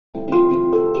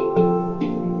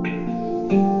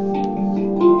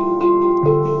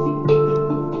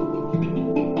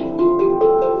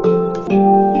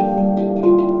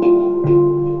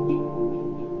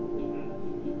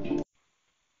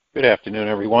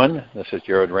everyone. This is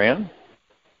Jared Rand,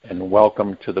 and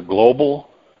welcome to the Global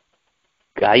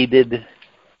Guided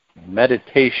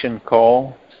Meditation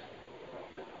Call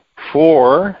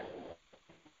for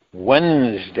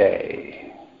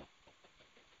Wednesday,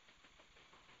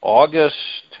 August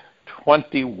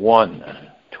 21,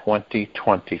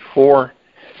 2024, a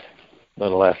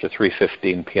little after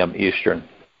 3:15 p.m. Eastern.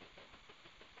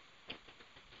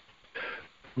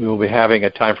 We will be having a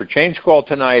time for change call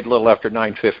tonight, a little after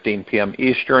 9:15 p.m.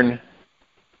 Eastern.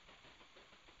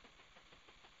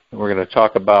 And we're going to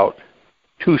talk about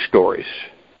two stories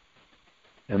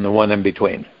and the one in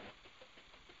between.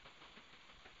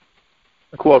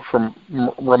 A quote from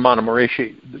Ramana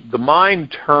Maharishi: "The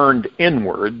mind turned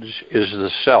inwards is the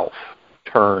self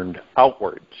turned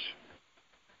outwards.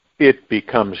 It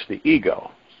becomes the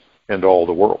ego and all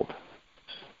the world."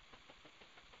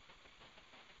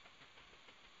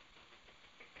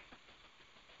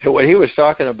 So what he was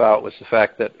talking about was the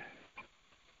fact that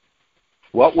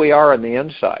what we are on the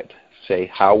inside,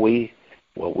 say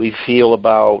what we feel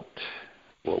about,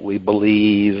 what we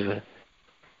believe,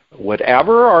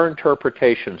 whatever our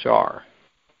interpretations are,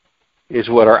 is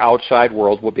what our outside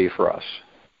world will be for us.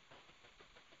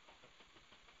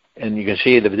 And you can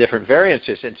see the different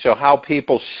variances. And so how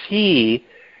people see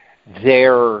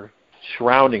their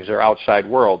surroundings, their outside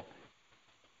world.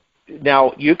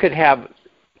 Now, you could have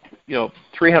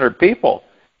 300 people,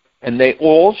 and they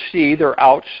all see their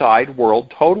outside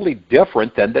world totally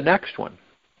different than the next one.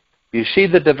 You see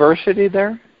the diversity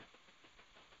there?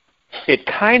 It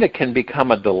kind of can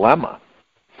become a dilemma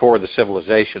for the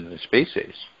civilization and the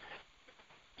species.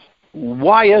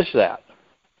 Why is that?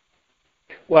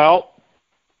 Well,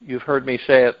 you've heard me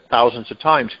say it thousands of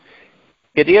times.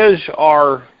 It is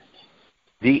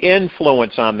the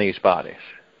influence on these bodies.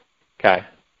 Okay?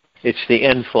 It's the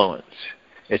influence.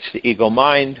 It's the ego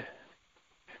mind.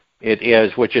 It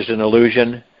is, which is an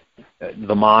illusion.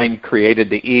 The mind created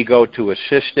the ego to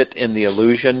assist it in the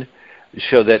illusion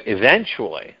so that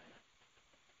eventually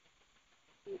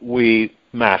we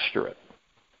master it.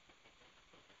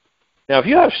 Now, if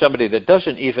you have somebody that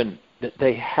doesn't even,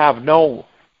 they have no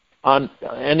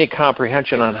any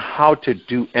comprehension on how to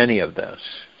do any of this.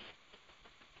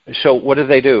 So what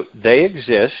do? They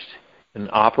exist and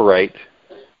operate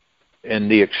in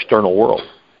the external world,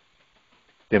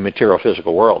 the material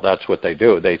physical world. That's what they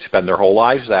do. They spend their whole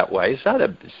lives that way.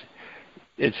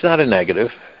 It's not a negative.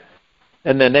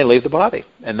 And then they leave the body.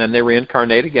 And then they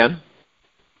reincarnate again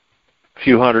a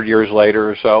few hundred years later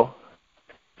or so.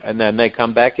 And then they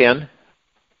come back in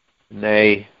and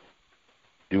they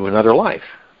do another life.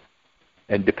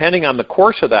 And depending on the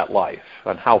course of that life,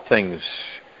 on how things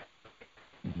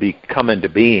come into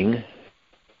being,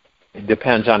 it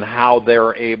depends on how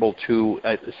they're able to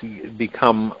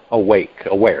become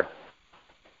aware.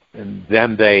 And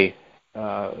then they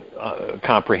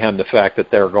comprehend the fact that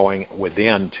they're going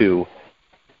within to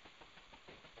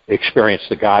experience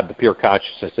the God, the pure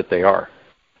consciousness that they are.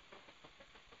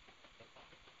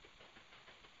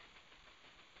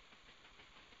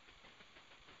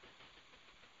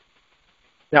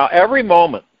 Now, every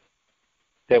moment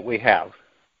that we have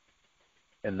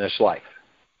in this life,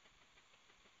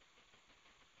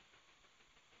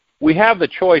 we have the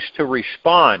choice to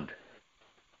respond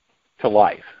to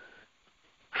life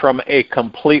from a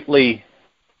completely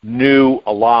new,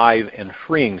 alive, and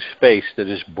freeing space that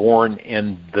is born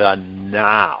in the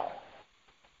now.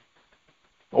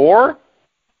 Or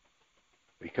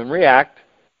we can react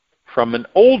from an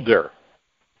older,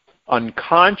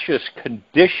 unconscious,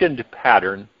 conditioned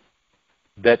pattern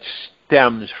that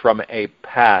stems from a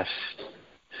past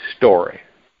story.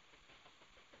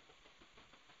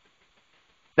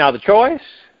 Now, the choice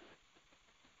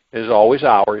is always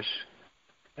ours,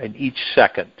 and each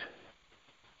second,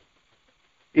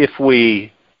 if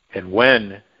we and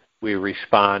when we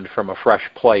respond from a fresh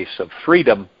place of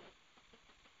freedom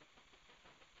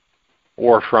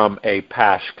or from a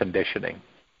past conditioning.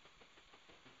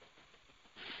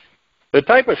 The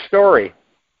type of story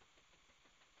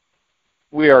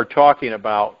we are talking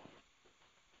about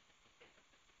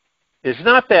is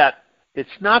not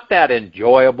that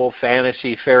enjoyable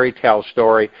fantasy fairy tale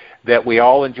story that we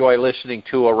all enjoy listening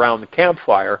to around the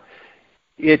campfire.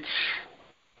 It's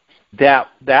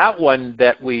that one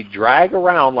that we drag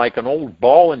around like an old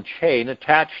ball and chain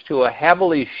attached to a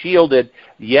heavily shielded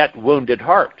yet wounded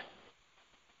heart.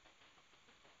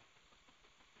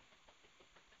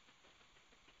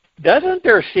 Doesn't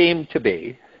there seem to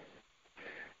be,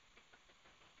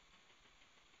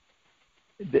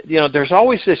 there's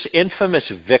always this infamous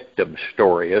victim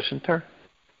story, isn't there?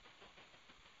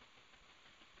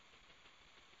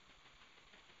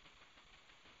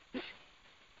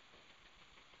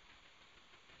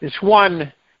 It's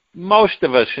one most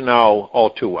of us know all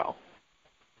too well.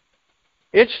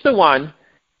 It's the one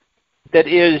that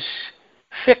is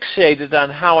fixated on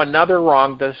how another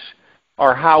wronged us,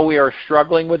 or how we are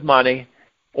struggling with money,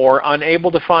 or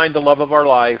unable to find the love of our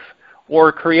life,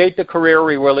 or create the career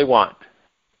we really want.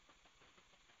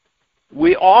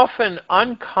 We often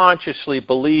unconsciously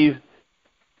believe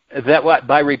that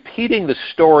by repeating the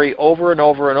story over and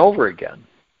over and over again,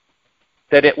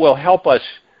 that it will help us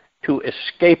to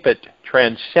escape it,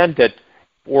 transcend it,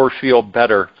 or feel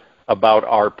better about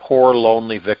our poor,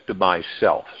 lonely, victimized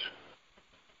selves.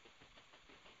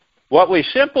 What we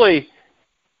simply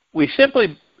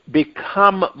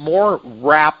become more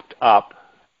wrapped up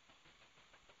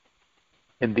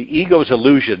in the ego's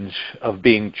illusions of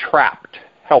being trapped,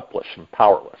 helpless, and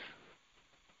powerless.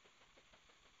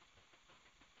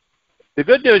 The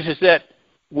good news is that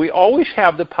we always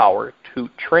have the power to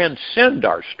transcend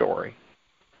our story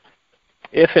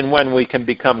if and when we can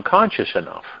become conscious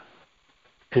enough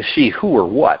to see who or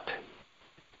what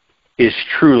is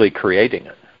truly creating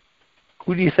it.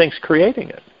 Who do you think's creating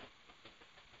it?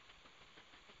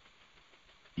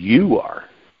 You are.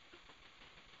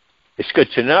 It's good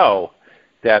to know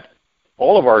that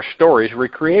all of our stories were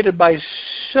created by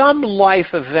some life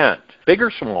event, big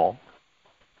or small,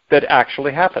 that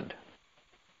actually happened.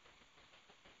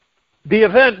 The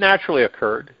event naturally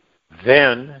occurred.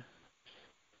 Then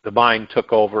the mind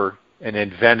took over and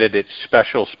invented its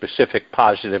special, specific,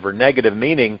 positive, or negative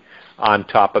meaning on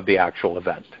top of the actual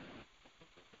event.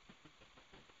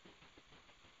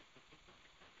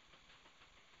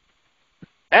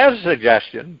 As a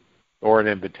suggestion or an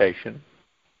invitation,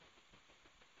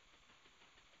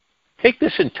 take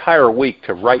this entire week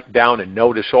to write down and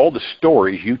notice all the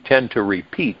stories you tend to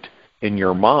repeat in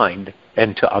your mind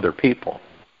and to other people.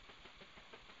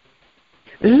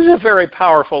 This is a very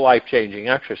powerful, life-changing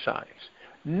exercise.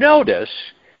 Notice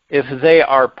if they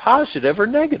are positive or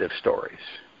negative stories.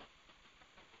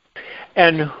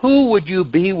 And who would you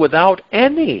be without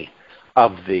any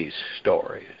of these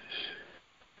stories?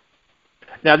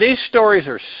 Now, these stories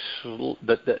are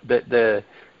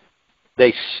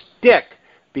they stick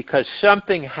because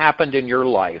something happened in your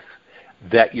life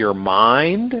that your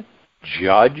mind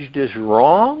judged as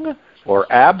wrong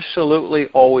or absolutely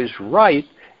always right,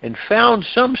 and found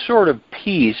some sort of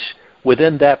peace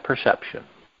within that perception.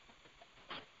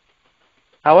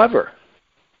 However,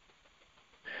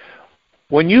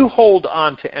 when you hold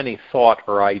on to any thought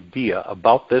or idea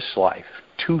about this life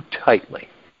too tightly,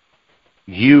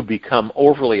 you become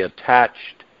overly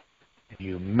attached and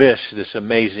you miss this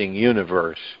amazing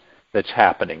universe that's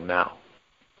happening now.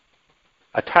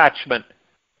 Attachment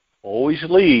always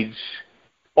leads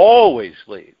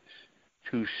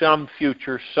to some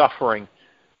future suffering,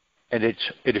 and it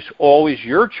is always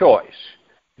your choice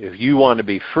if you want to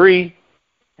be free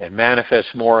and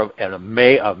manifest more of an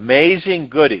amazing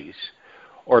goodies,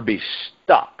 or be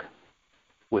stuck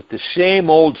with the same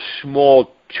old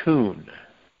small tune.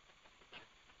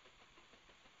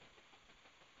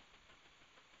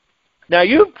 Now,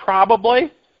 you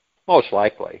probably, most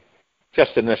likely,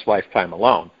 just in this lifetime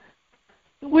alone,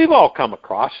 we've all come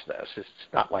across this. It's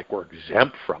not like we're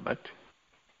exempt from it.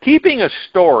 Keeping a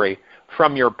story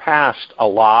from your past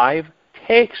alive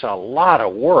takes a lot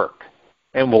of work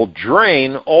and will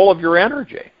drain all of your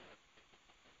energy.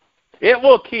 It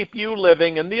will keep you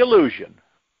living in the illusion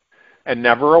and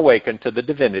never awaken to the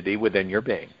divinity within your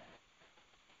being.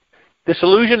 This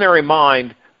illusionary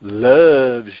mind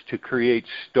loves to create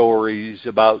stories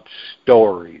about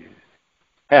stories.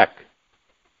 Heck,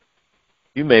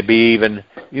 you may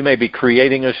be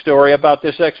creating a story about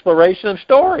this exploration of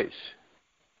stories.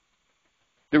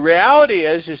 The reality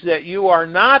is that you are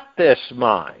not this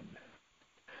mind,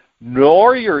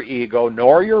 nor your ego,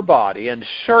 nor your body, and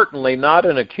certainly not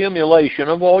an accumulation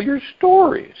of all your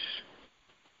stories.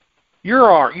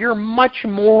 You're much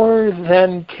more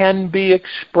than can be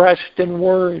expressed in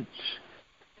words.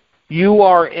 You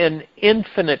are an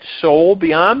infinite soul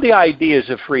beyond the ideas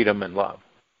of freedom and love.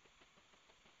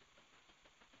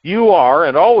 You are,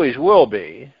 and always will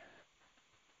be,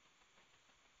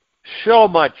 so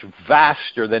much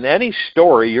vaster than any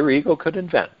story your ego could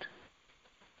invent.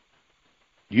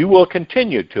 You will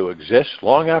continue to exist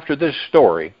long after this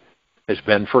story has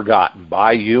been forgotten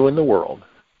by you and the world.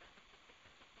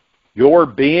 Your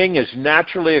being is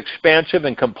naturally expansive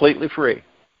and completely free.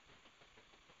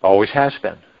 Always has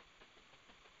been.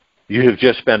 You have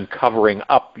just been covering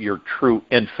up your true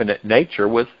infinite nature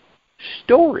with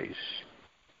stories.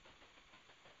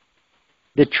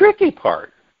 The tricky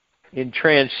part in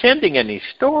transcending any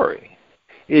story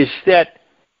is that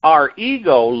Our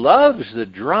ego loves the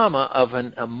drama of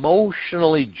an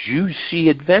emotionally juicy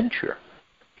adventure.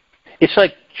 It's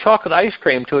like chocolate ice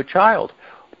cream to a child.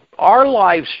 Our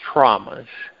life's traumas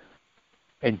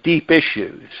and deep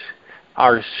issues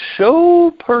are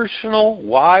so personal,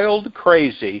 wild,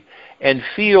 crazy, and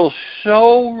feel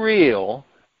so real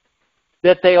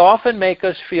that they often make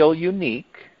us feel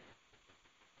unique,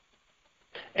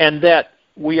 and that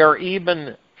we are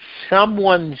even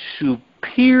someone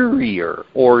superior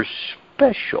or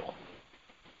special.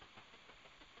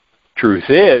 Truth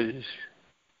is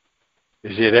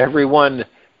that everyone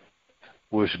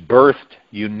was birthed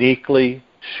uniquely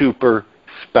super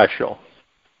special.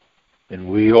 And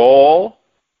we all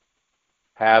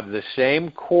have the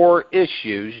same core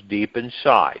issues deep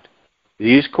inside.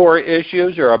 These core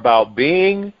issues are about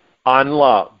being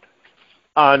unloved,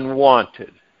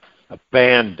 unwanted,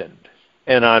 abandoned,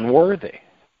 and unworthy.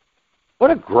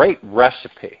 What a great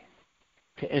recipe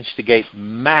to instigate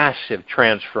massive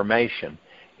transformation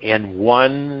in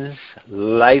one's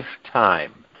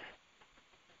lifetime.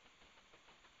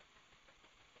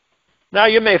 Now,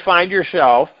 you may find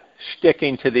yourself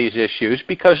sticking to these issues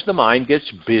because the mind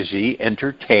gets busy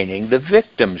entertaining the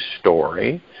victim's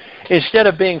story instead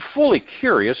of being fully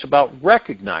curious about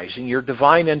recognizing your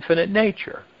divine infinite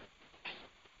nature.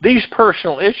 These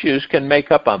personal issues can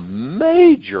make up a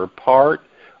major part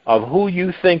of who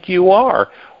you think you are.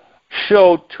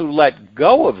 So to let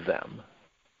go of them,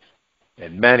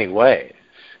 in many ways,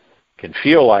 can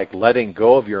feel like letting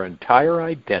go of your entire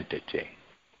identity.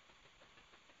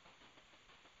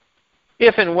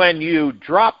 If and when you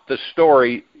drop the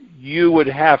story, you would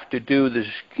have to do the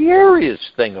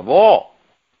scariest thing of all.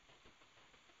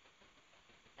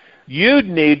 You'd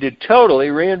need to totally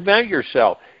reinvent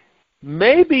yourself.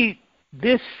 Maybe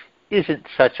this isn't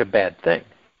such a bad thing.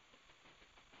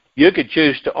 You could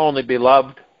choose to only be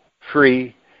loved,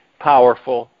 free,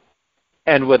 powerful,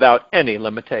 and without any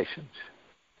limitations.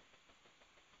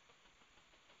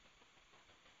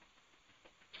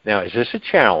 Now, is this a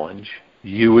challenge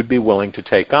you would be willing to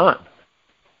take on?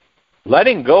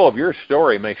 Letting go of your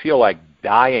story may feel like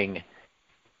dying,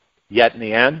 yet in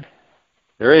the end,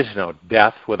 there is no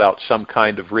death without some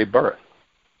kind of rebirth.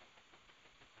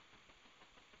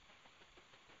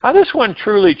 How does one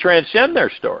truly transcend their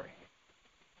story?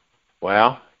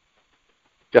 Well,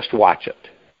 just watch it.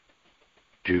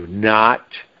 Do not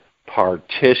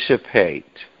participate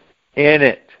in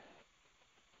it.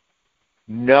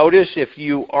 Notice if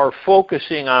you are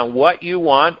focusing on what you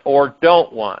want or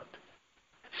don't want.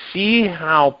 See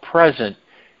how present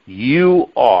you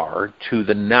are to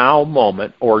the now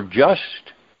moment, or just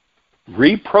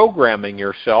reprogramming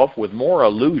yourself with more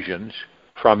illusions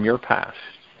from your past.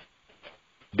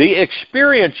 The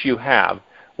experience you have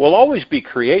will always be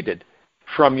created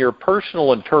from your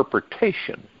personal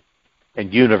interpretation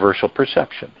and universal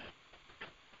perception.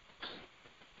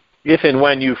 If and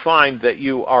when you find that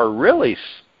you are really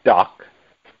stuck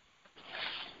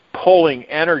pulling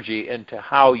energy into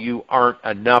how you aren't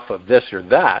enough of this or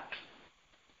that,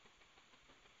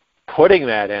 putting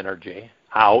that energy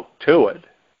out to it,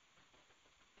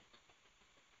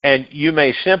 and you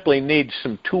may simply need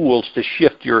some tools to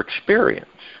shift your experience.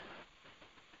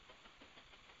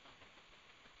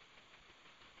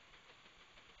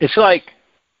 It's like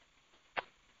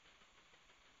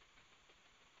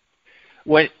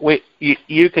when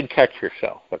you can catch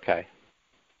yourself, okay?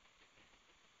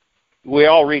 We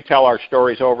all retell our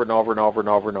stories over and over and over and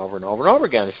over and over and over and over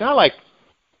again. It's not like,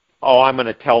 oh, I'm going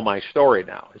to tell my story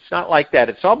now. It's not like that.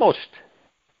 It's almost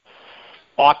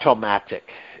automatic.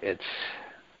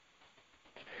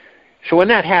 So when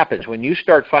that happens, when you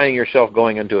start finding yourself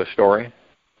going into a story,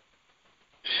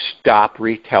 stop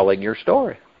retelling your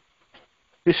story.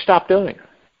 Just stop doing it.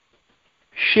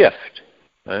 Shift.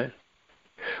 Right?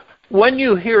 When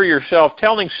you hear yourself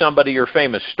telling somebody your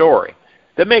famous story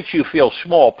that makes you feel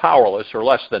small, powerless, or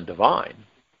less than divine,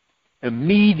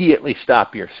 immediately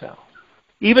stop yourself,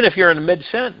 even if you're in a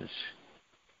mid-sentence.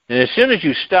 And as soon as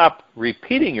you stop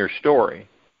repeating your story,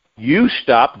 you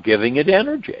stop giving it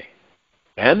energy.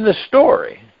 And the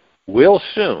story will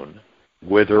soon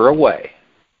wither away.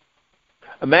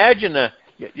 Imagine,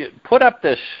 you put up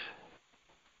this,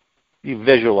 you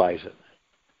visualize it,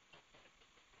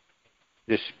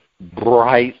 this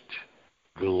bright,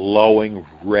 glowing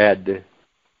red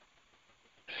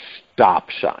stop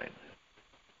sign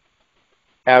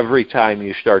every time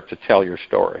you start to tell your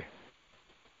story,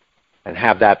 and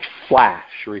have that flash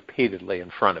repeatedly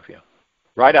in front of you,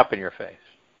 right up in your face.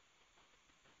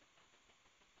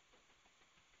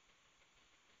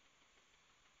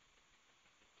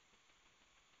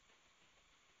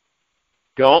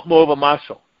 Don't move a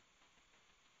muscle.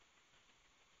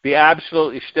 Be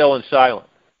absolutely still and silent.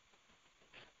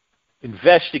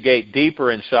 Investigate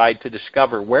deeper inside to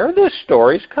discover where this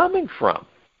story is coming from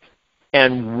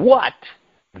and what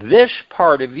this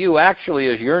part of you actually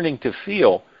is yearning to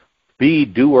feel, be,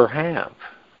 do, or have.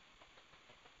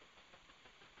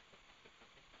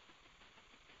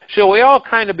 So we all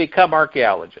kind of become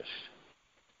archaeologists.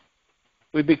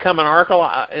 We become an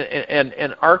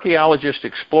archaeologist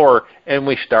explorer, and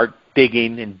we start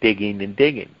digging and digging and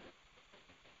digging.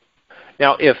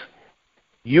 Now, if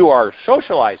you are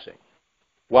socializing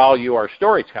while you are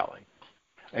storytelling,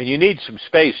 and you need some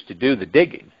space to do the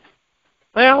digging,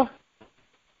 well,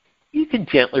 you can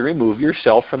gently remove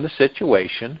yourself from the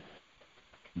situation,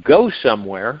 go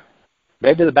somewhere,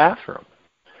 maybe the bathroom.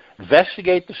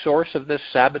 Investigate the source of this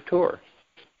saboteur.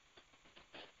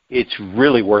 It's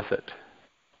really worth it.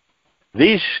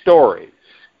 These stories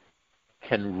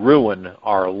can ruin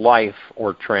our life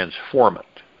or transform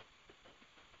it,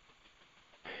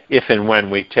 if and when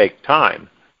we take time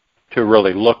to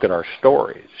really look at our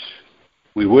stories.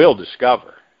 We will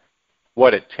discover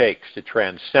what it takes to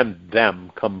transcend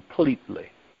them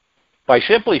completely by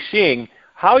simply seeing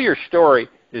how your story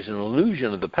is an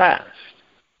illusion of the past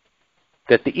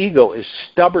that the ego is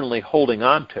stubbornly holding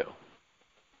on to.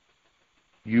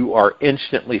 You are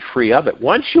instantly free of it.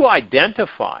 Once you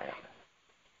identify it,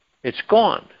 it's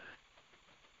gone.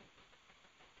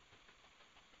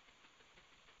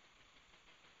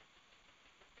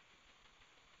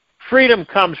 Freedom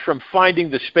comes from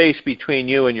finding the space between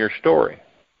you and your story.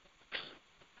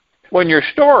 When your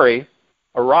story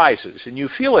arises and you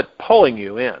feel it pulling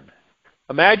you in,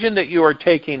 imagine that you are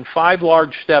taking 5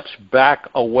 large steps back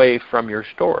away from your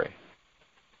story,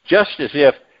 just as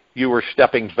if you were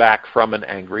stepping back from an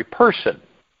angry person,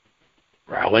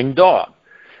 growling dog,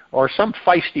 or some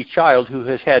feisty child who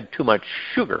has had too much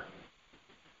sugar.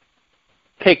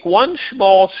 Take one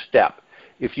small step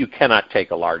if you cannot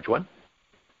take a large one,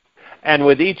 and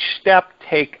with each step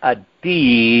take a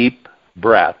deep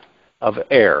breath of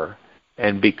air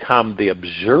and become the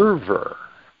observer.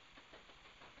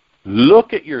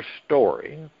 Look at your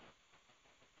story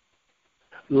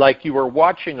like you were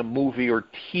watching a movie or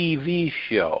TV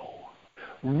show.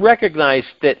 Recognize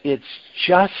that it's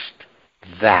just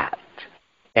that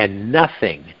and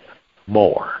nothing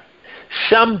more.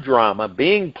 Some drama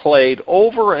being played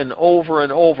over and over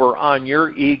and over on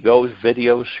your ego's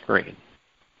video screen.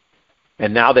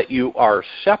 And now that you are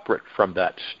separate from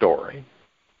that story,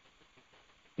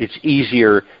 it's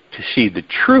easier to see the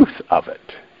truth of it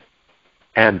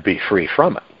and be free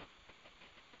from it.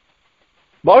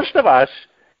 Most of us,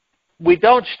 we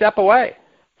don't step away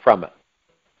from it.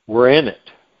 We're in it.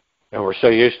 And we're so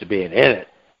used to being in it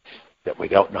that we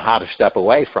don't know how to step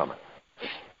away from it.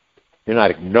 You're not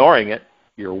ignoring it.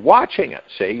 You're watching it,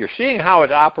 see? You're seeing how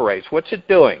it operates. What's it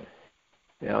doing?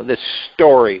 You know, this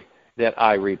story that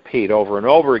I repeat over and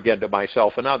over again to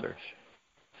myself and others.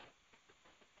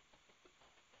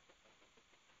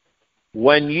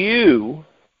 When you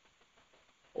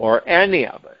or any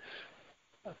of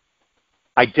us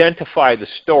identify the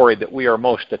story that we are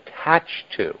most attached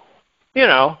to, you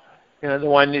know, the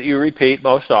one that you repeat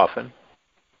most often,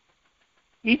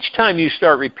 each time you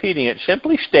start repeating it,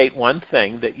 simply state one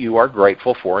thing that you are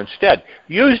grateful for instead.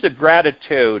 Use the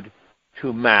gratitude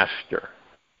to master.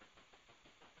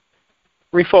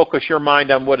 Refocus your mind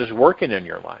on what is working in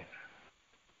your life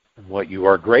and what you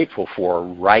are grateful for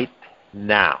right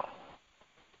now.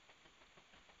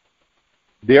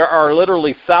 There are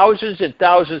literally thousands and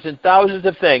thousands and thousands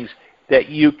of things that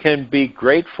you can be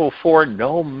grateful for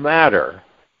no matter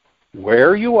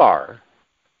where you are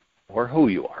or who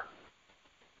you are.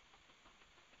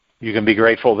 You can be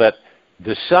grateful that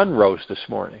the sun rose this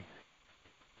morning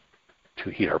to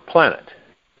heat our planet,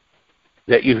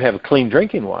 that you have clean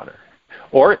drinking water,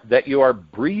 or that you are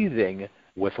breathing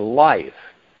with life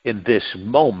in this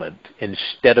moment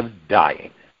instead of dying.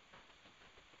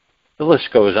 The list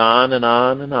goes on and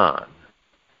on and on.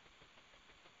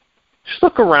 Just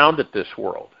look around at this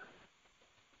world.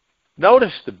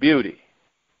 Notice the beauty,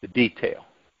 the detail,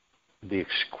 the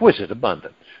exquisite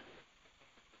abundance.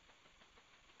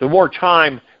 The more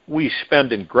time we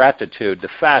spend in gratitude, the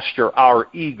faster our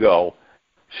ego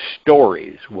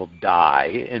stories will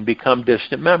die and become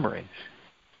distant memories.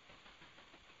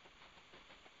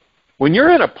 When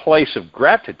you're in a place of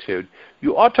gratitude,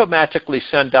 you automatically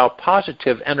send out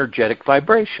positive energetic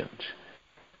vibrations,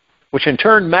 which in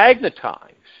turn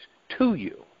magnetize to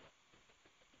you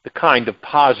the kind of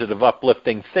positive,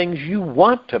 uplifting things you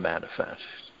want to manifest.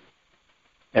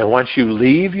 And once you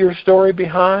leave your story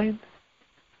behind,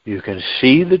 you can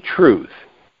see the truth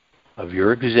of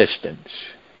your existence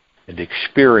and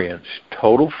experience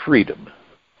total freedom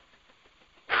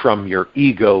from your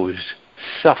ego's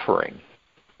suffering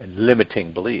and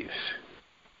limiting beliefs.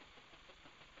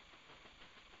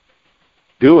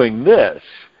 Doing this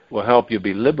will help you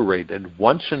be liberated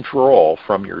once and for all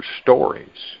from your stories.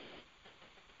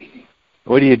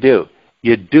 What do?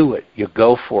 You do it. You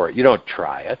go for it. You don't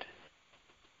try it.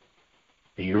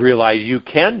 And you realize you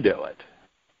can do it.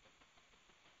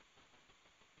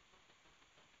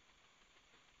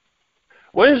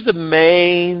 What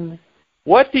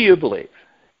do you believe?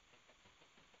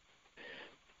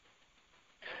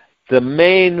 The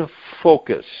main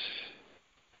focus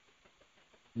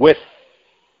with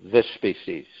this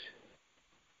species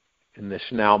in this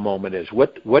now moment is,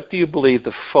 what do you believe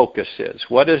the focus is?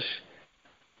 What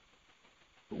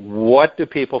do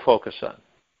people focus on?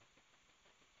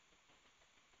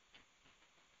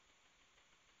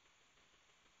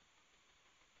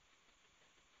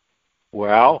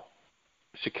 Well,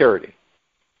 security.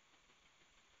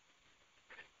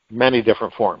 Many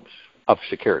different forms of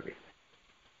security.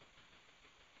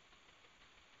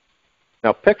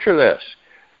 Now picture this.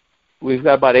 We've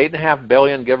got about 8.5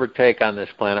 billion, give or take, on this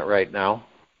planet right now,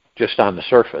 just on the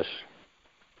surface.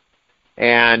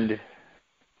 And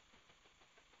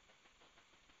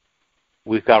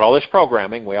we've got all this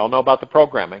programming. We all know about the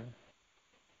programming.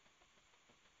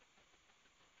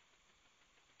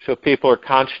 So people are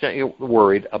constantly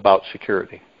worried about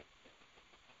security.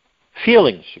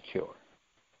 Feeling secure.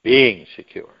 Being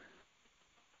secure.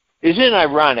 Isn't it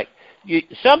ironic?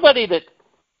 Somebody that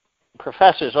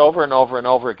professes over and over and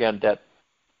over again that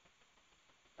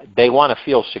they want to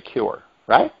feel secure,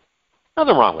 right?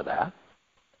 Nothing wrong with that.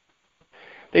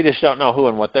 They just don't know who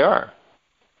and what they are.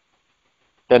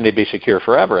 Then they'd be secure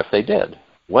forever if they did,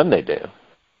 when they do.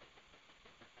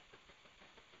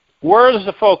 Where does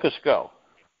the focus go?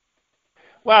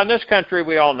 Well, in this country,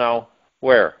 we all know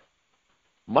where?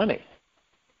 Money.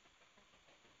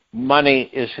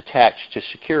 Money is attached to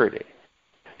security.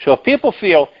 So if people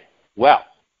feel, well,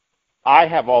 I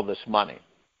have all this money,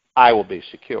 I will be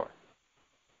secure.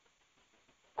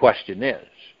 Question is,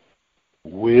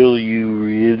 will you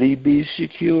really be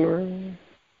secure?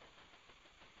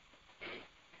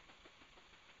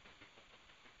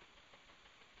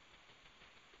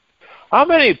 How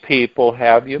many people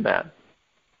have you met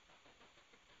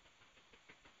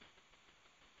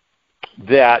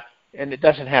that, and it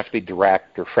doesn't have to be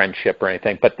direct or friendship or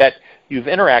anything, but that you've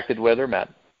interacted with or met,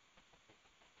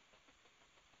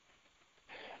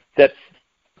 that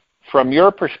from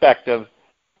your perspective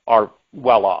are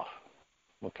well off,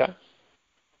 okay?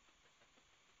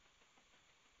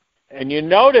 And you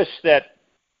notice that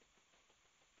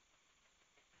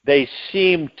they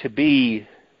seem to be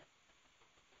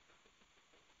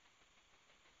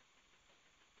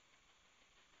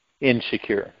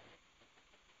insecure.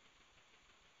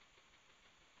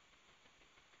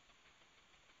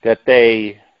 That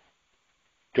they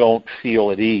don't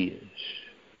feel at ease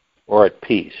or at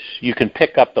peace. You can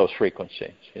pick up those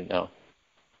frequencies, you know.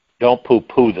 Don't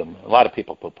poo-poo them. A lot of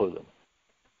people poo-poo them.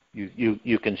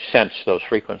 You can sense those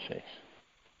frequencies.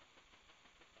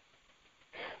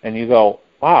 And you go,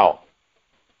 wow,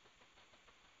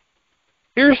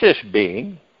 here's this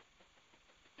being,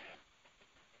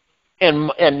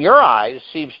 and your eyes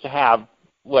seems to have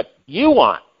what you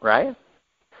want, right?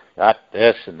 Got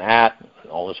this and that,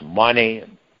 and all this money.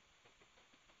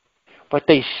 But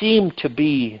they seem to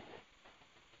be,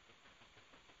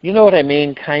 you know what I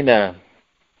mean, kind of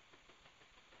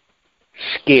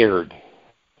scared.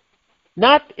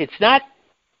 It's not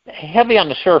heavy on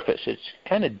the surface. It's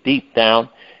kind of deep down,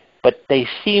 but they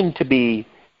seem to be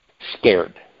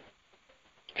scared,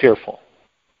 fearful.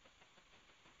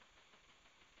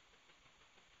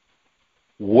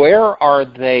 Where are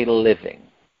they living?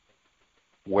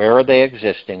 Where are they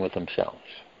existing with themselves?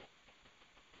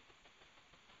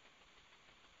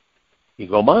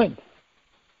 Ego mind.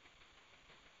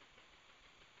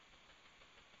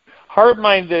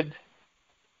 Hard-minded,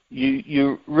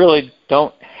 you really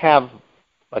don't have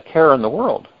a care in the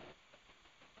world.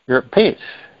 You're at peace.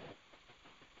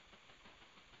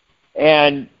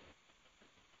 And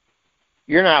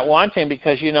you're not wanting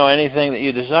because you know anything that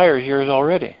you desire is yours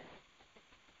already.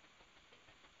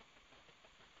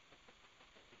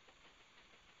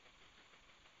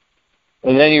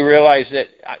 And then you realize that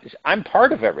I'm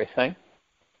part of everything.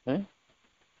 Okay?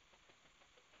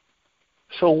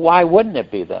 So why wouldn't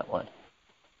it be that way?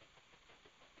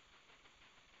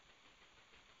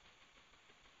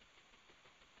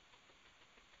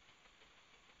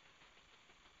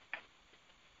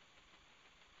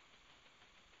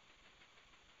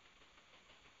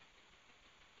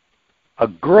 a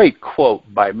great quote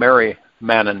by Mary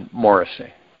Manon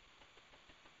Morrissey.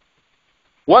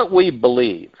 What we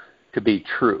believe to be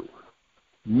true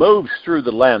moves through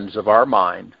the lens of our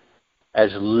mind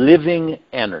as living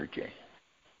energy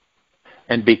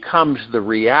and becomes the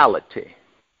reality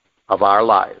of our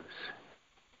lives.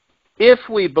 If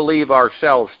we believe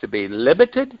ourselves to be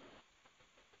limited,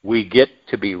 we get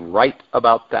to be right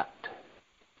about that.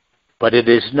 But it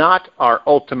is not our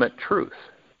ultimate truth.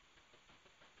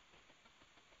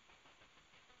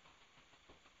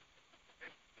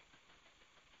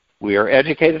 We are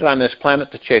educated on this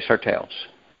planet to chase our tails.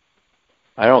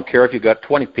 I don't care if you've got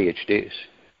 20 PhDs,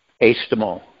 aced them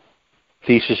all,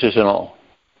 theses and all.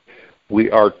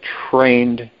 We are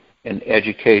trained in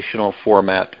educational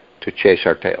format to chase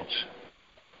our tails,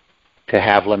 to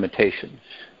have limitations,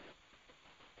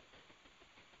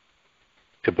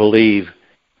 to believe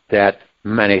that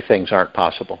many things aren't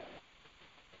possible.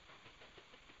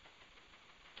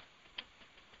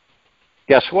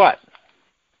 Guess what?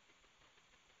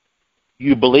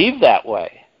 You believe that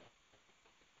way.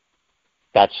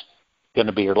 That's going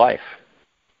to be your life.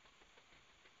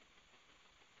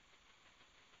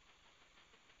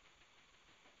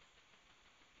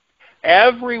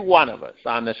 Every one of us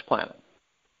on this planet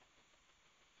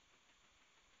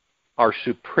are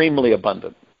supremely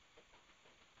abundant.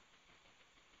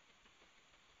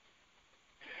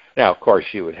 Now, of course,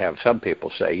 you would have some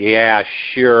people say, yeah,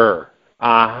 sure,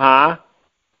 uh-huh.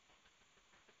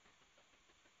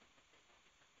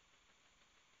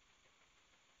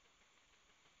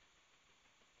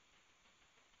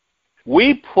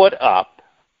 We put up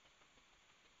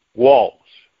walls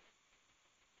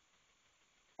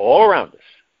all around us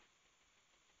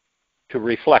to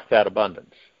reflect that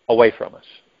abundance away from us.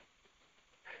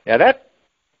 Now that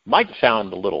might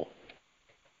sound a little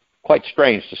quite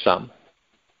strange to some.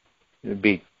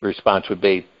 Response would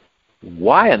be,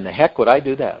 why in the heck would I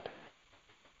do that?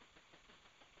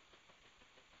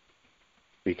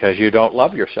 Because you don't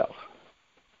love yourself.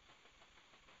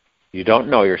 You don't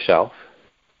know yourself.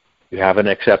 You haven't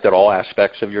accepted all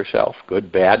aspects of yourself,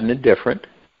 good, bad, and indifferent.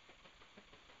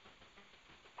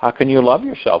 How can you love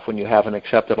yourself when you haven't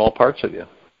accepted all parts of you?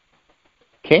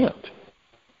 Can't.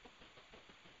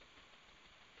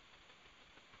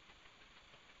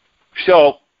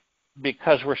 So,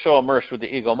 because we're so immersed with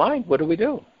the ego mind, what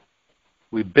do?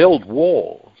 We build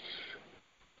walls.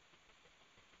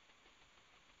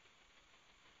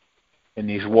 And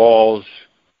these walls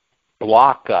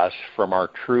block us from our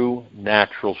true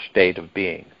natural state of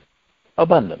being,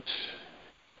 abundance.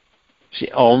 It's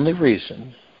the only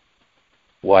reason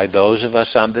why those of us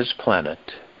on this planet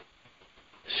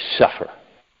suffer.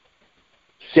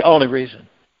 It's the only reason.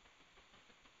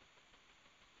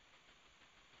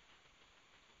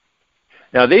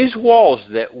 Now, these walls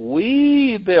that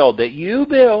we build, that you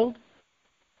build,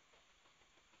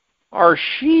 are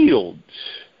shields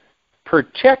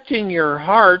protecting your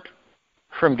heart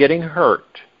from getting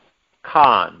hurt,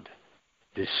 conned,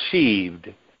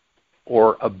 deceived,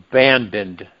 or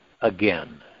abandoned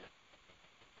again.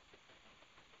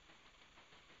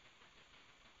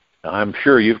 Now, I'm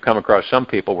sure you've come across some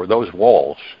people where those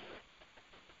walls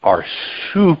are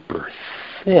super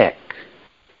thick.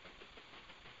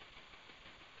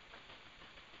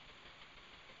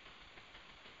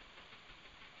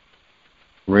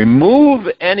 Remove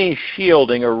any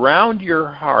shielding around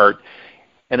your heart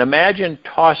and imagine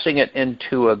tossing it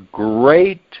into a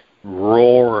great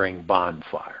roaring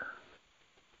bonfire.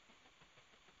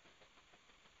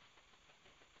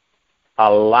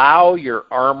 Allow your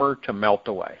armor to melt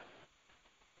away.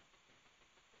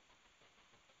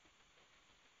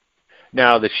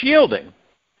 Now, the shielding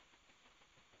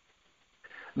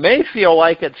may feel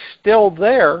like it's still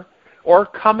there or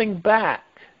coming back.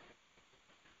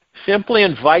 Simply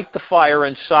invite the fire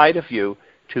inside of you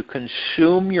to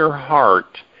consume your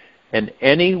heart and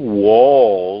any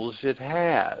walls it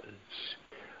has.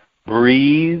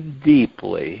 Breathe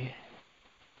deeply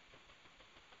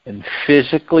and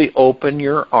physically open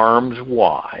your arms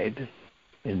wide,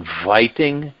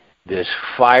 inviting this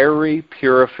fiery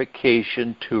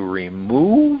purification to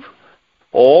remove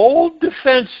all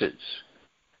defenses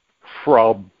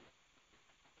from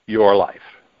your life.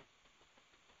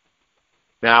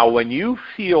 Now, when you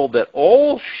feel that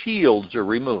all shields are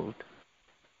removed,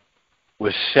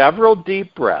 with several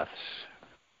deep breaths,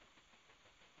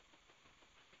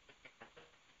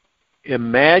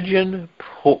 imagine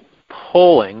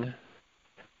pulling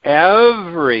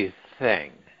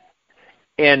everything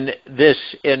in this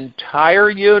entire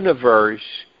universe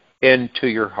into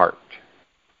your heart.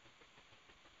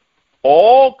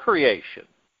 All creation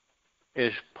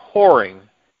is pouring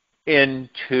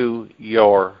into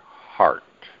your heart.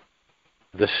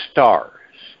 The stars,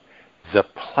 the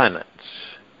planets,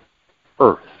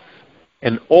 Earth,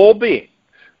 and all beings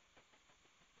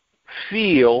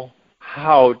feel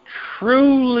how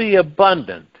truly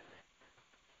abundant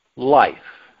life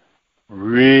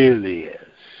really is.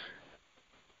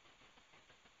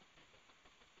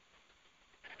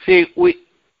 See,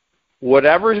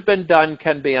 whatever's been done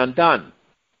can be undone.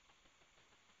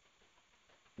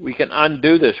 We can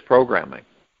undo this programming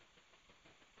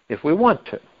if we want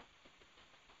to.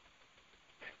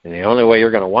 And the only way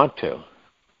you're going to want to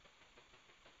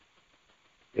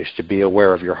is to be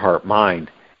aware of your heart-mind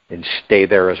and stay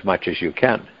there as much as you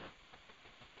can.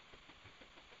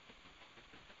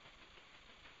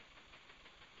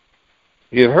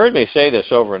 You've heard me say this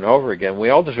over and over again. We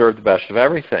all deserve the best of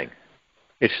everything.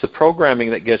 It's the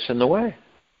programming that gets in the way.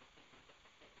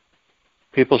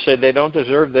 People say they don't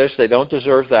deserve this, they don't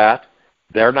deserve that.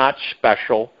 They're not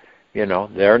special,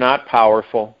 they're not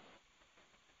powerful.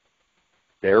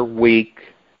 They're weak.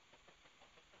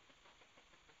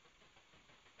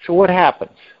 So what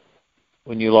happens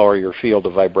when you lower your field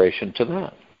of vibration to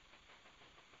that?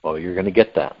 Well, you're going to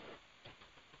get that.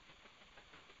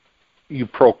 You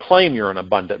proclaim you're an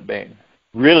abundant being,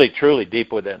 really, truly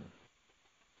deep within.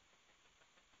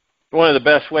 One of the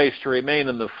best ways to remain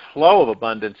in the flow of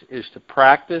abundance is to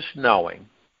practice knowing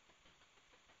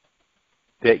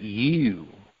that you,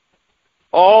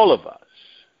 all of us,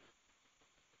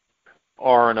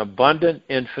 are an abundant,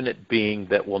 infinite being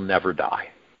that will never die.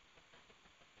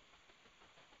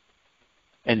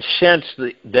 And sense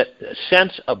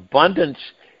abundance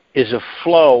is a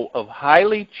flow of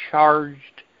highly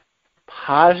charged,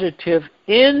 positive,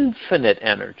 infinite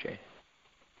energy.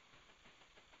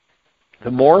 The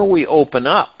more we open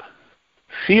up,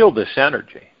 feel this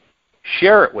energy,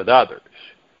 share it with others,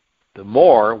 the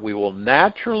more we will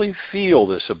naturally feel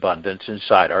this abundance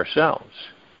inside ourselves.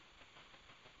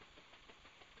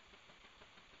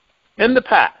 In the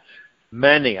past,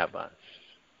 many of us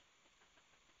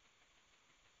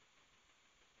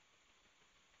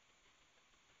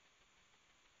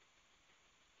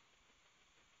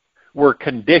were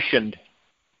conditioned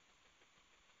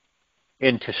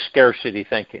into scarcity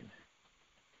thinking.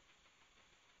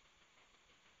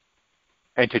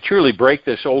 And to truly break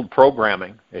this old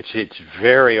programming, it's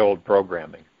very old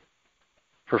programming,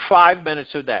 for 5 minutes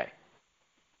a day,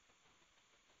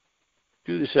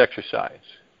 do this exercise.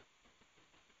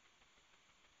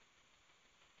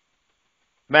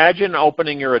 Imagine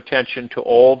opening your attention to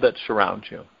all that surrounds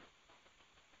you.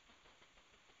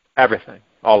 Everything,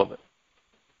 all of it,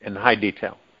 in high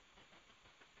detail.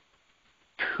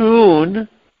 Tune,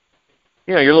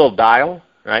 your little dial,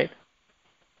 right?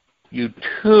 You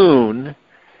tune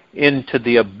into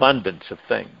the abundance of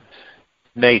things,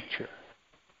 nature,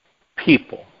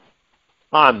 people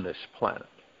on this planet.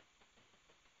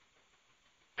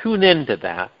 Tune into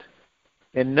that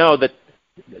and know that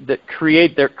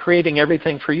they're creating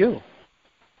everything for you.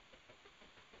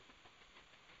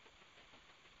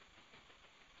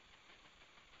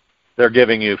 They're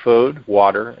giving you food,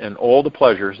 water, and all the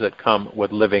pleasures that come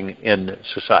with living in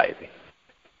society.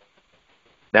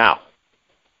 Now,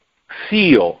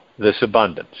 feel this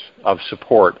abundance of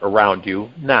support around you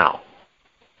now,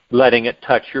 letting it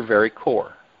touch your very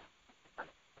core.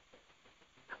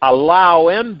 Allow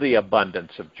in the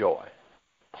abundance of joy,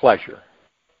 pleasure,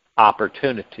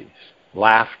 opportunities,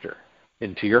 laughter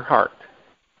into your heart.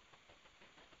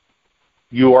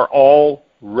 You are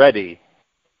already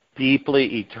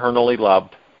deeply, eternally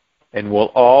loved and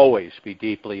will always be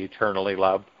deeply, eternally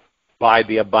loved by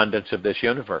the abundance of this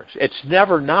universe. It's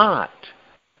never not.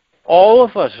 All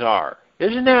of us are.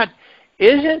 Isn't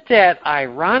that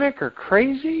ironic or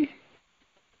crazy?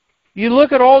 You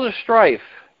look at all the strife,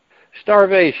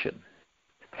 starvation,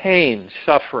 pain,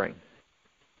 suffering,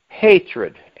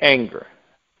 hatred, anger,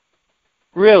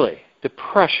 really,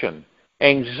 depression,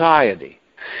 anxiety,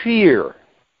 fear,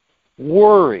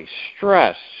 worry,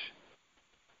 stress.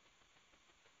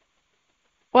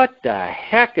 What the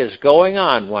heck is going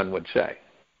on, one would say?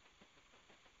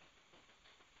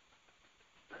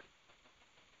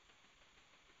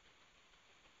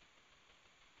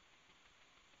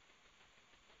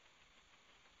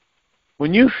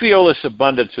 When you feel this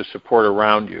abundance of support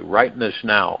around you, right in this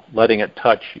now, letting it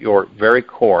touch your very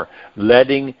core,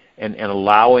 letting and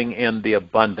allowing in the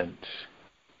abundance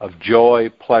of joy,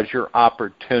 pleasure,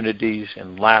 opportunities,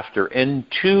 and laughter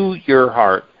into your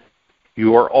heart,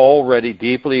 you are already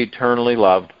deeply, eternally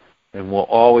loved and will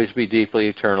always be deeply,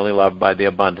 eternally loved by the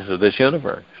abundance of this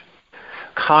universe.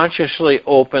 Consciously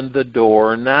open the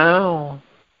door now.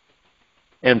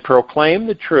 and proclaim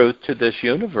the truth to this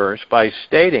universe by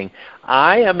stating,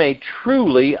 I am a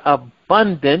truly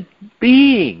abundant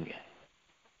being.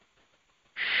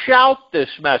 Shout this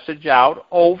message out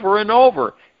over and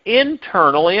over,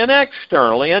 internally and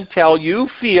externally, until you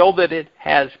feel that it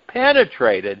has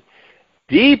penetrated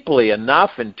deeply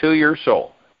enough into your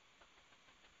soul.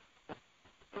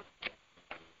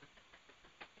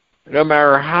 No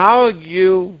matter how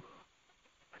you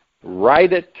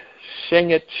write it,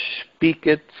 sing it, speak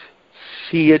it,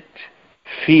 see it,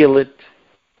 feel it,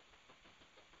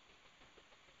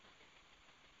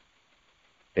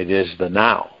 it is the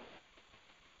now.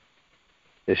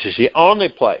 This is the only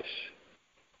place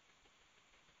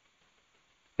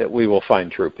that we will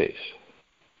find true peace.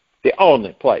 The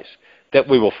only place that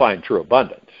we will find true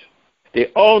abundance. The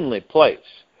only place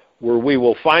where we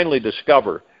will finally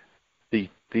discover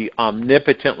the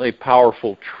omnipotently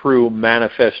powerful, true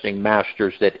manifesting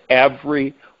masters that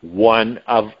every one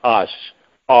of us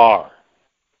are.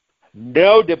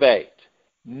 No debate,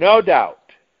 no doubt.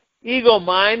 Ego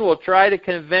mind will try to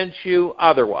convince you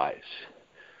otherwise.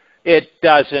 It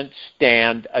doesn't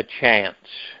stand a chance.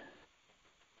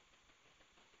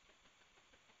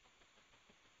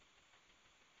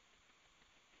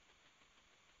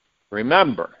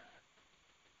 Remember,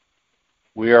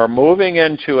 we are moving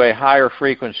into a higher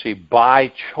frequency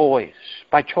by choice.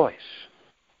 By choice.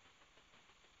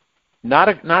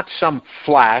 Not some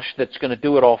flash that's going to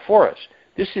do it all for us.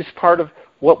 This is part of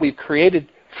what we've created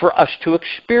for us to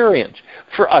experience,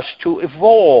 for us to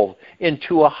evolve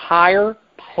into a higher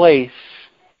place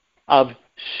of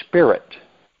spirit.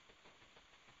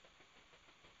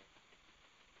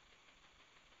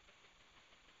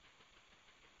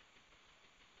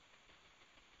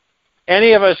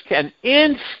 Any of us can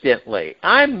instantly,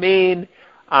 I mean,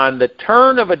 on the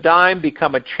turn of a dime,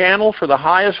 become a channel for the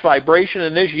highest vibration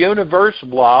in this universe,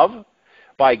 love,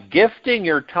 by gifting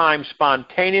your time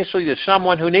spontaneously to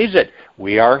someone who needs it.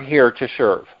 We are here to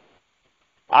serve.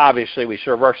 Obviously, we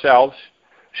serve ourselves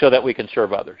so that we can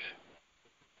serve others.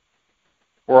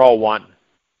 We're all one.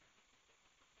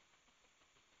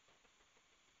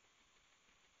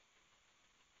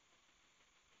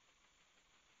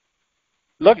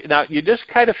 Look, now you just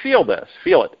kind of feel this.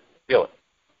 Feel it. Feel it.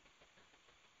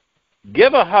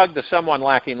 Give a hug to someone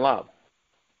lacking love.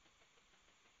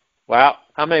 Well,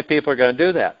 how many people are going to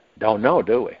do that? Don't know,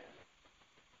 do we?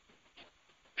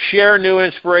 Share new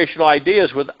inspirational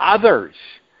ideas with others.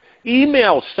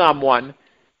 Email someone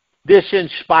this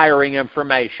inspiring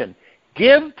information.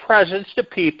 Give presents to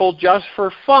people just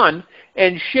for fun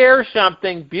and share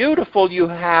something beautiful you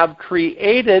have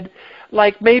created,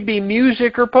 like maybe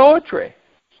music or poetry.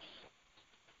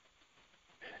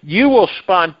 You will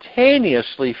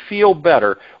spontaneously feel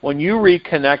better when you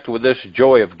reconnect with this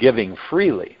joy of giving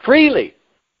freely. Freely.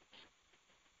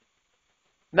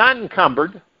 Not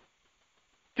encumbered.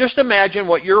 Just imagine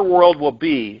what your world will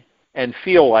be and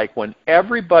feel like when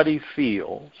everybody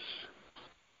feels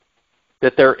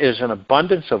that there is an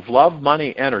abundance of love,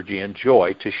 money, energy, and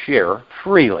joy to share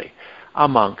freely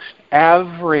amongst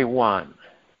everyone.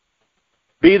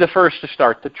 Be the first to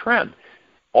start the trend.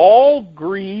 All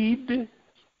greed,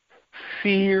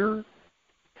 fear,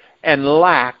 and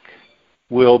lack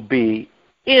will be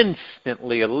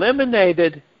instantly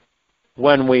eliminated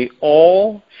when we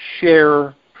all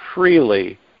share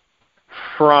freely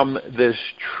from this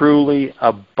truly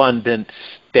abundant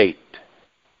state.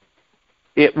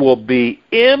 It will be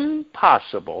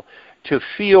impossible to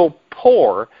feel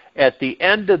poor at the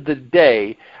end of the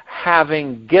day,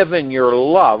 having given your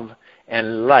love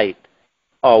and light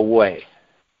away.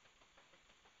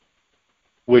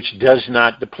 Which does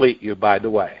not deplete you, by the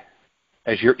way,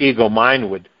 as your ego mind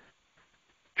would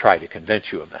try to convince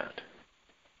you of that.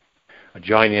 I'll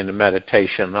join you in the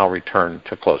meditation, and I'll return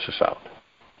to close us out.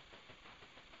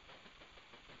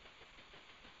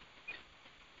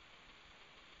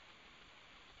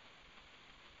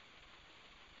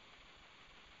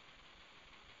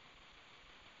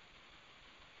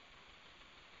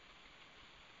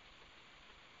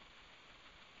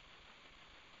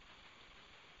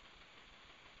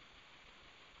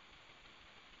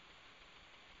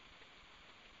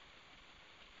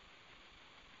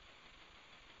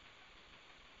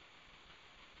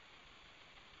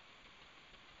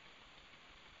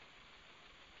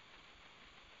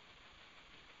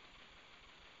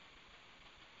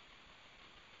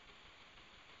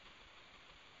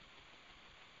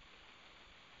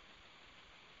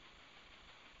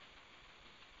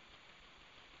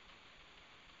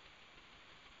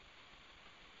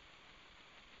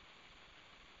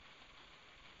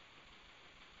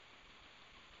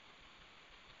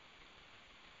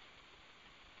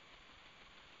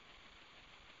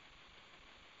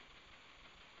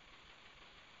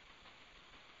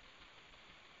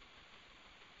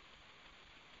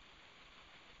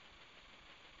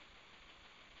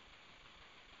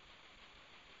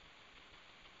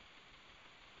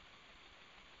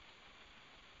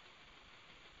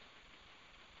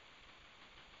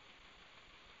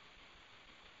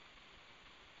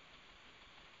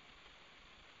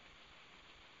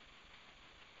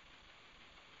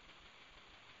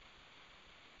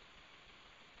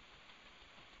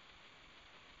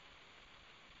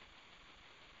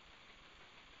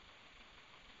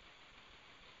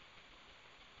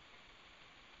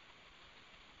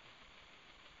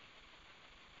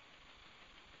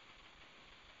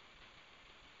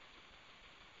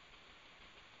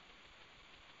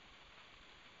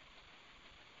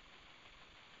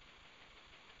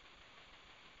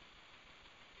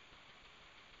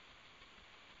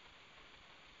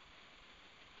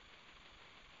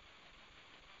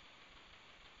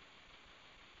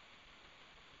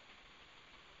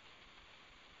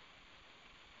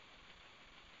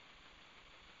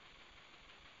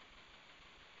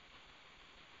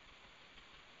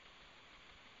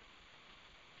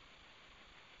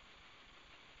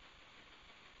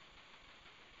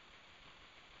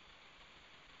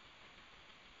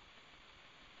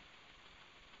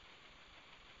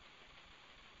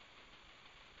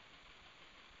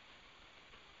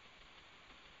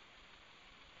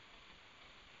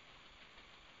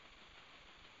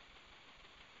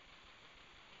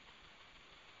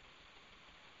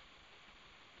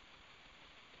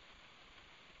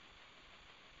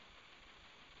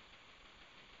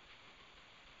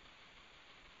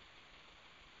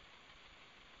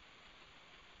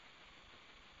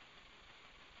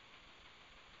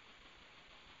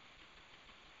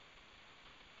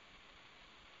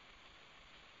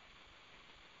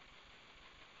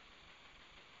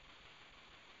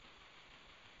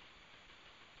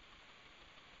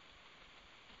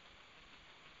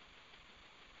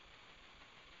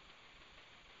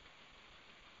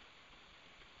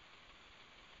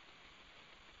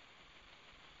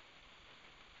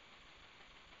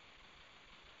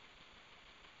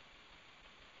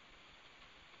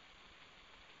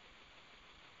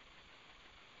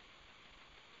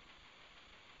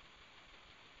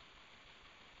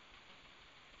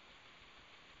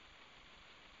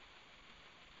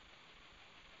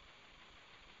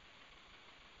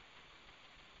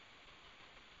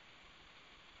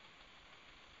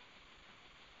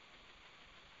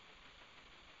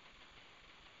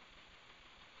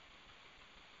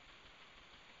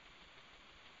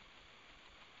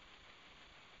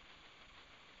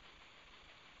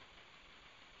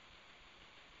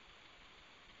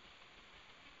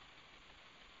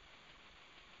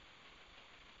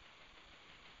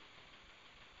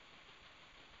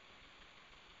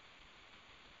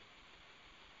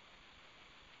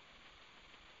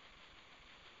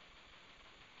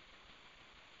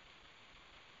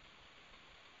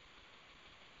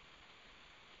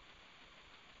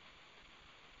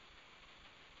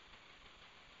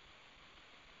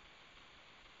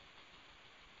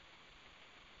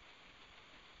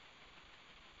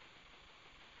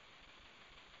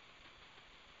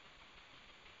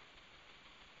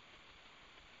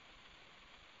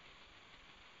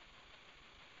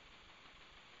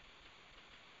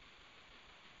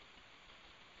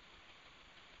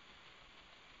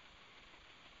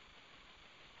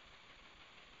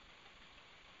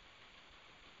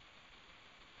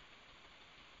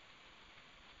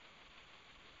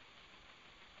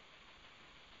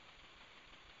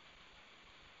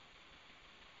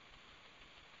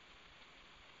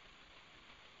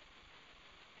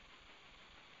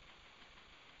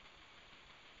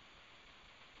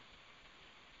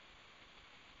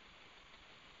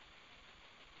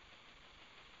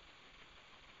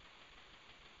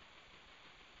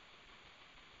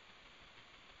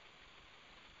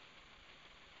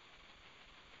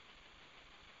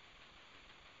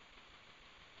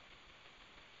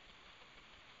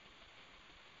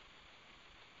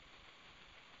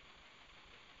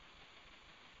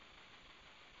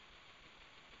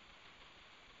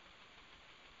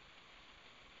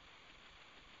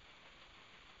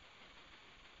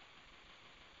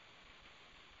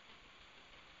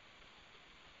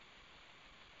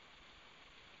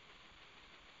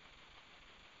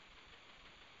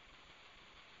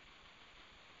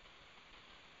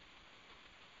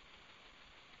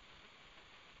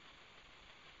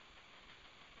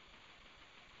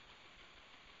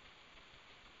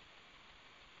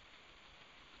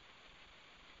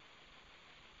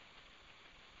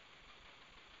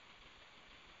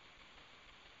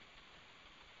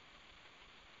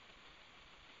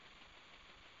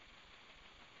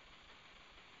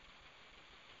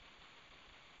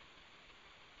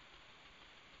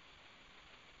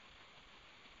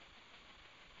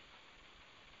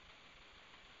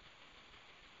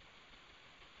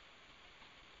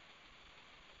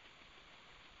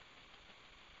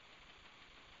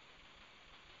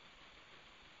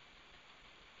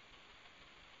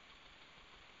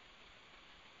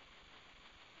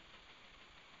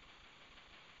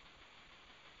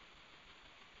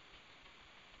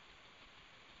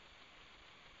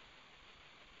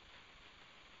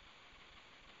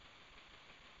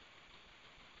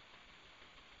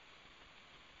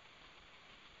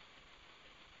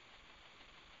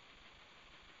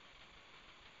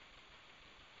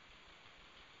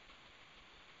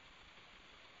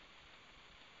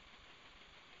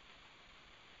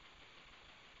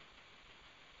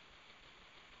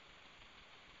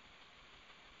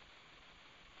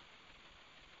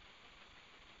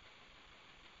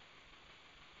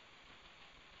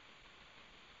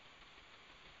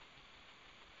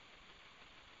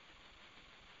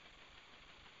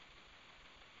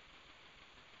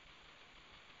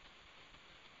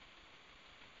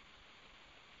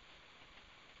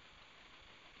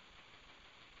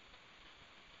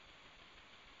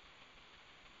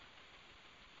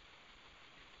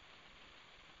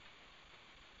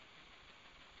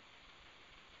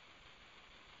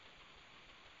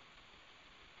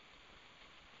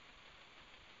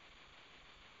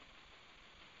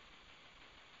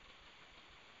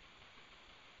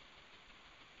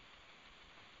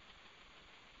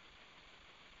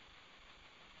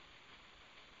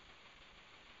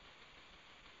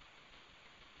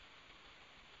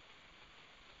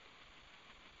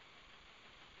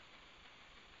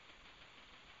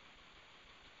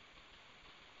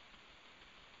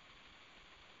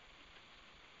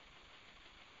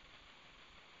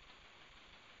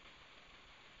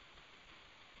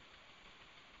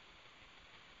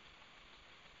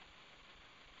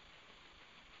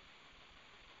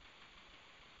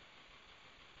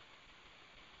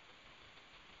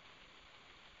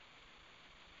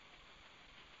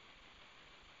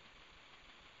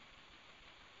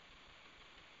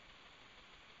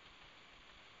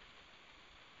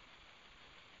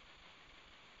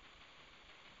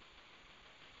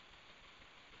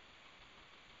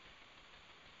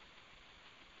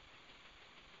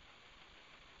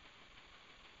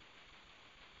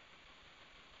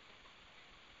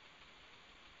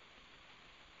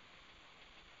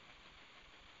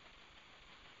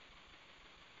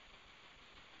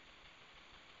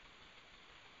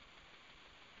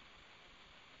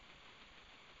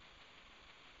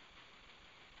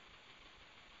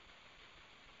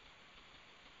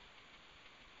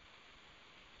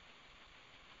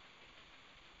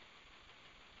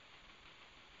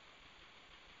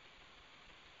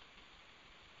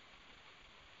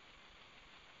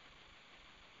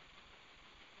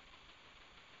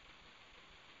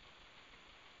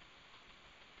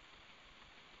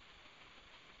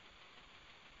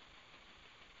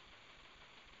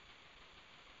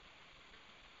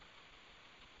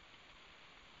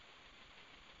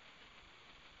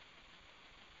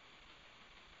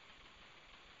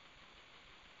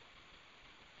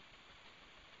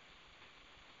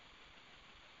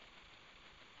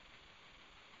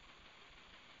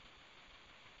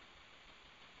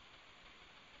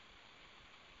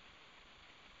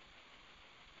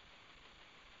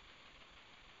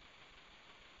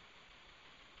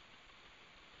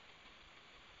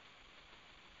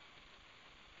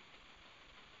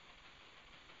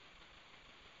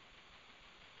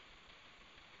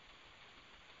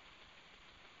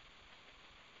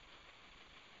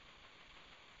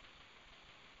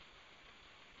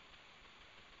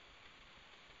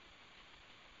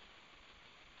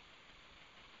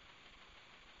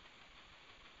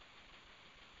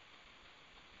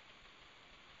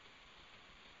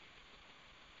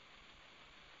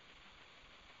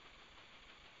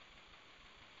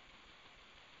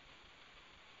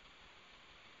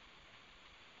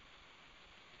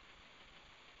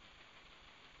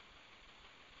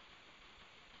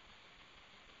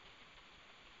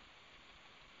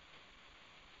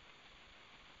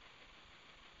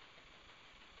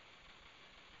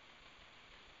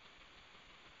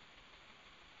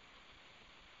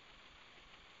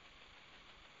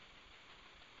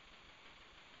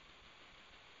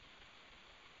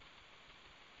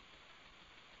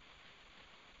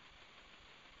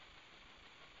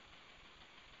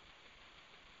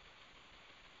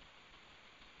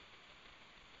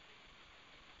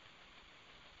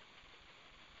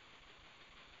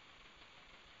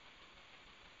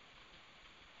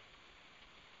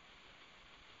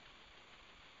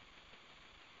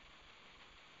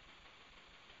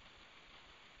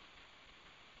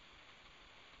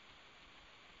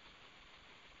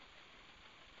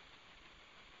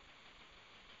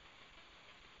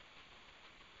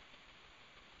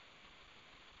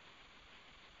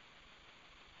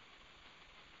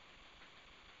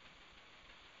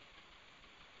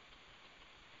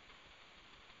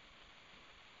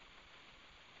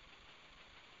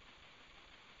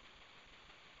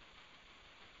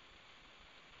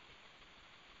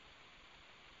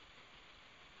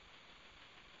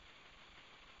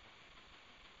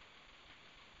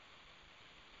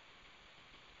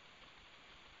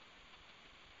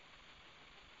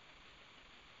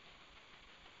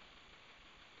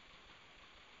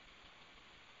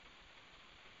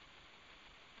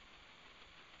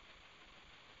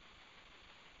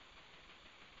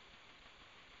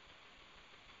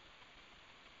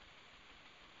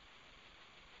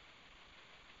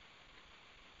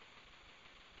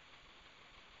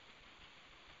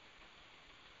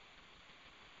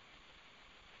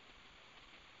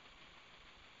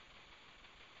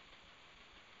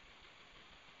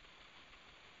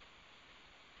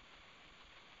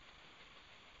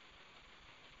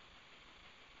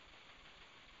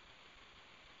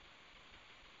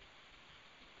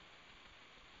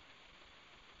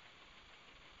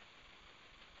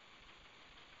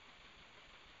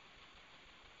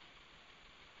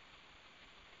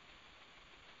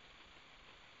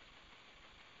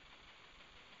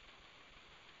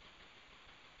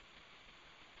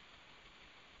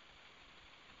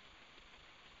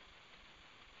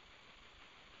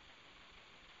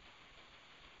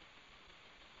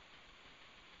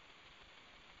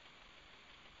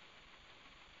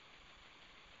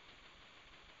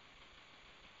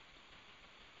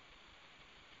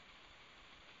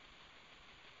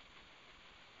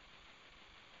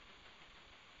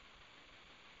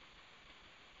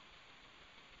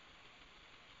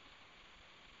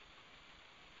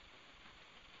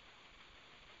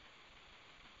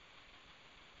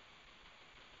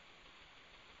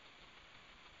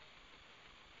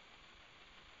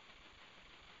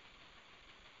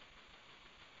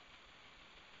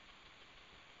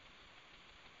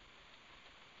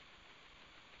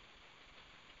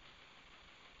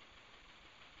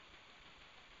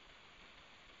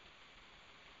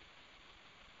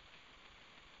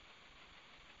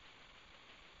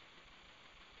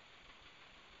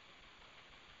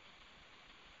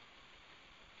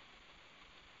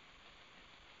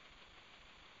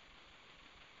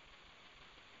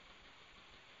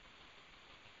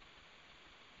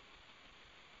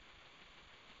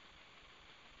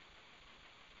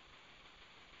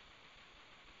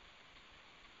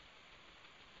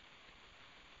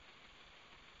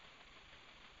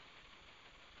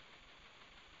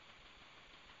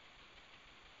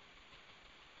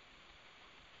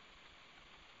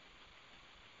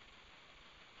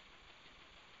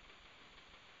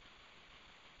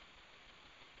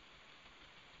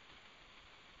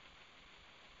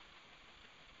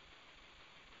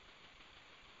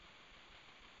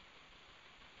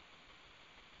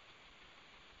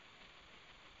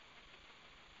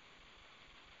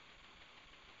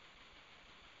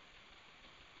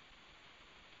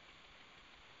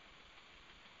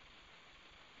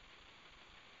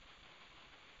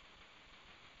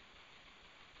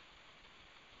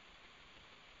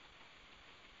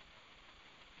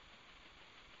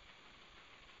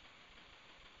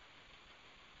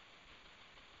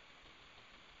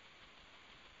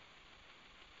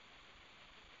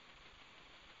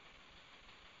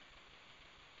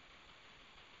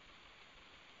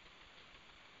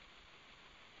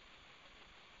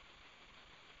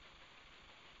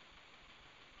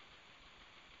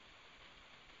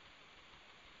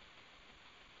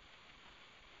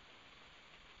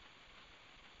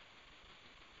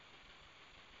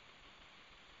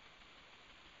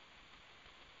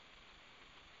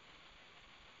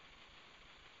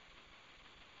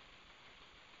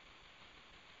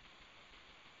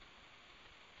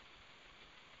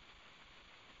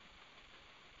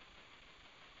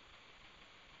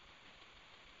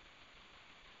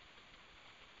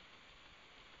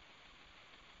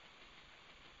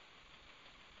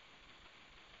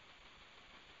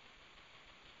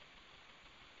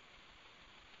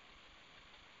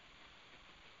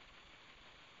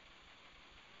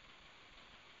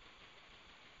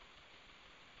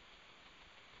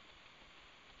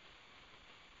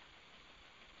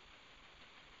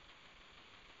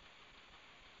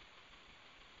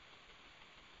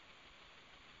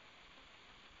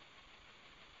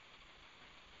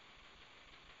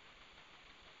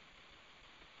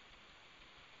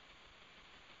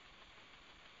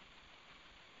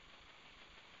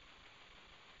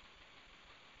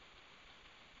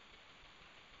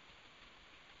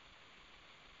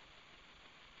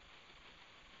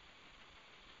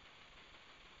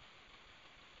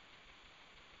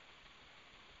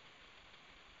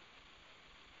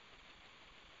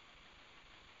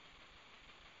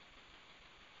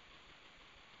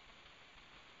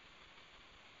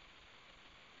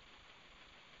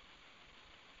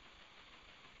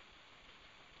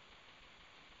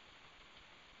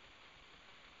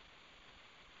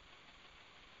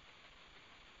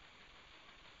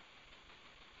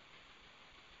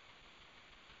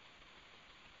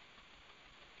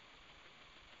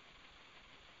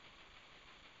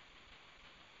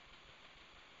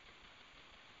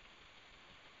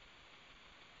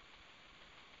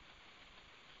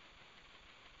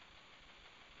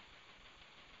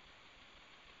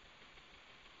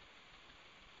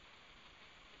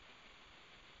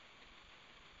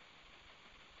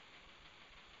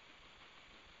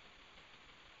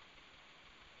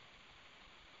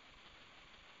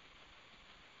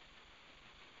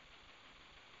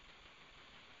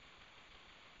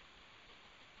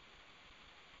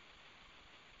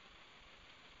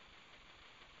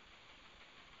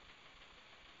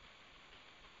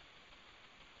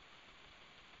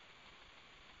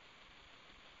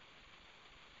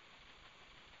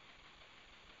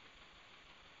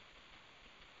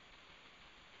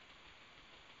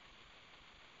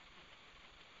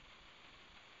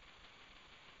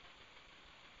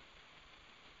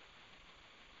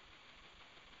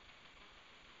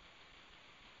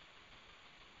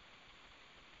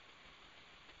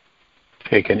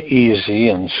 Take an easy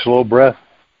and slow breath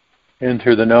in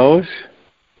through the nose.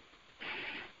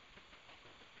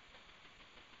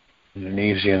 And an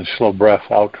easy and slow breath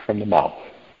out from the mouth.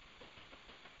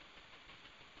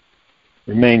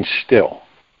 Remain still,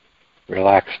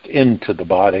 relaxed into the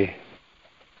body.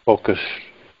 Focus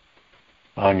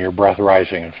on your breath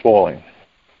rising and falling.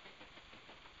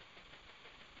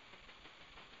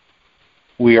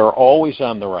 We are always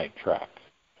on the right track.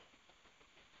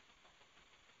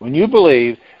 When you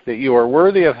believe that you are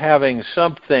worthy of having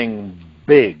something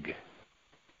big,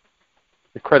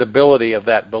 the credibility of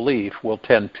that belief will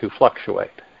tend to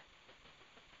fluctuate.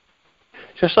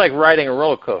 Just like riding a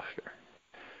roller coaster.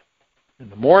 In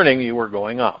the morning, you were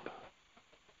going up.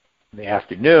 In the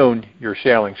afternoon, you're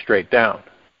sailing straight down.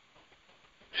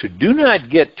 So do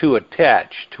not get too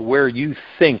attached to where you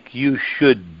think you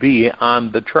should be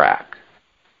on the track.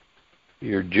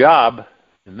 Your job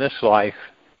in this life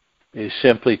is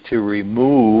simply to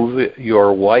remove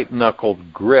your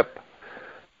white-knuckled grip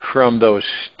from those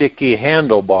sticky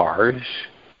handlebars,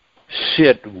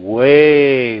 sit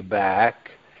way back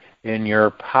in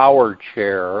your power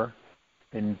chair,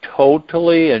 and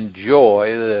totally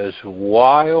enjoy this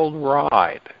wild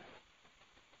ride.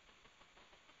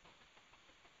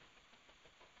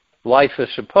 Life is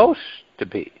supposed to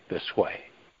be this way.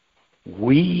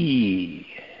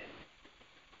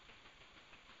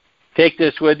 Take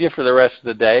this with you for the rest of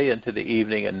the day, into the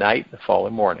evening and night, the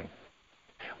following morning.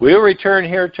 We'll return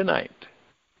here tonight,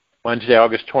 Wednesday,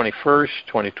 August 21st,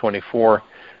 2024, a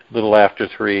little after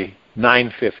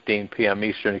 9:15 p.m.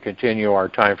 Eastern, to continue our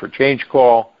Time for Change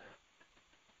call.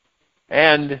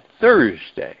 And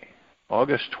Thursday,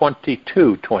 August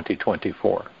 22,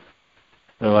 2024,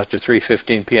 a little after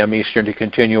 3:15 p.m. Eastern, to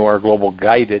continue our global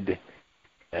guided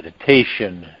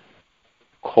meditation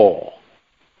call.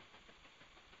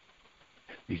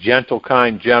 Be gentle,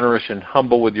 kind, generous, and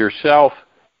humble with yourself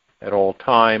at all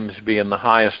times. Be in the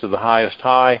highest of the highest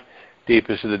high,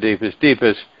 deepest of the deepest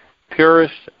deepest,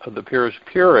 purest of the purest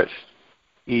purest,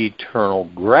 eternal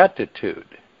gratitude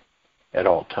at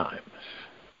all times.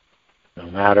 No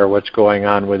matter what's going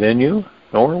on within you,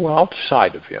 nor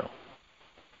outside of you.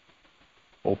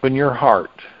 Open your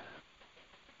heart.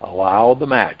 Allow the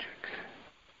magic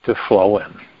to flow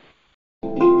in.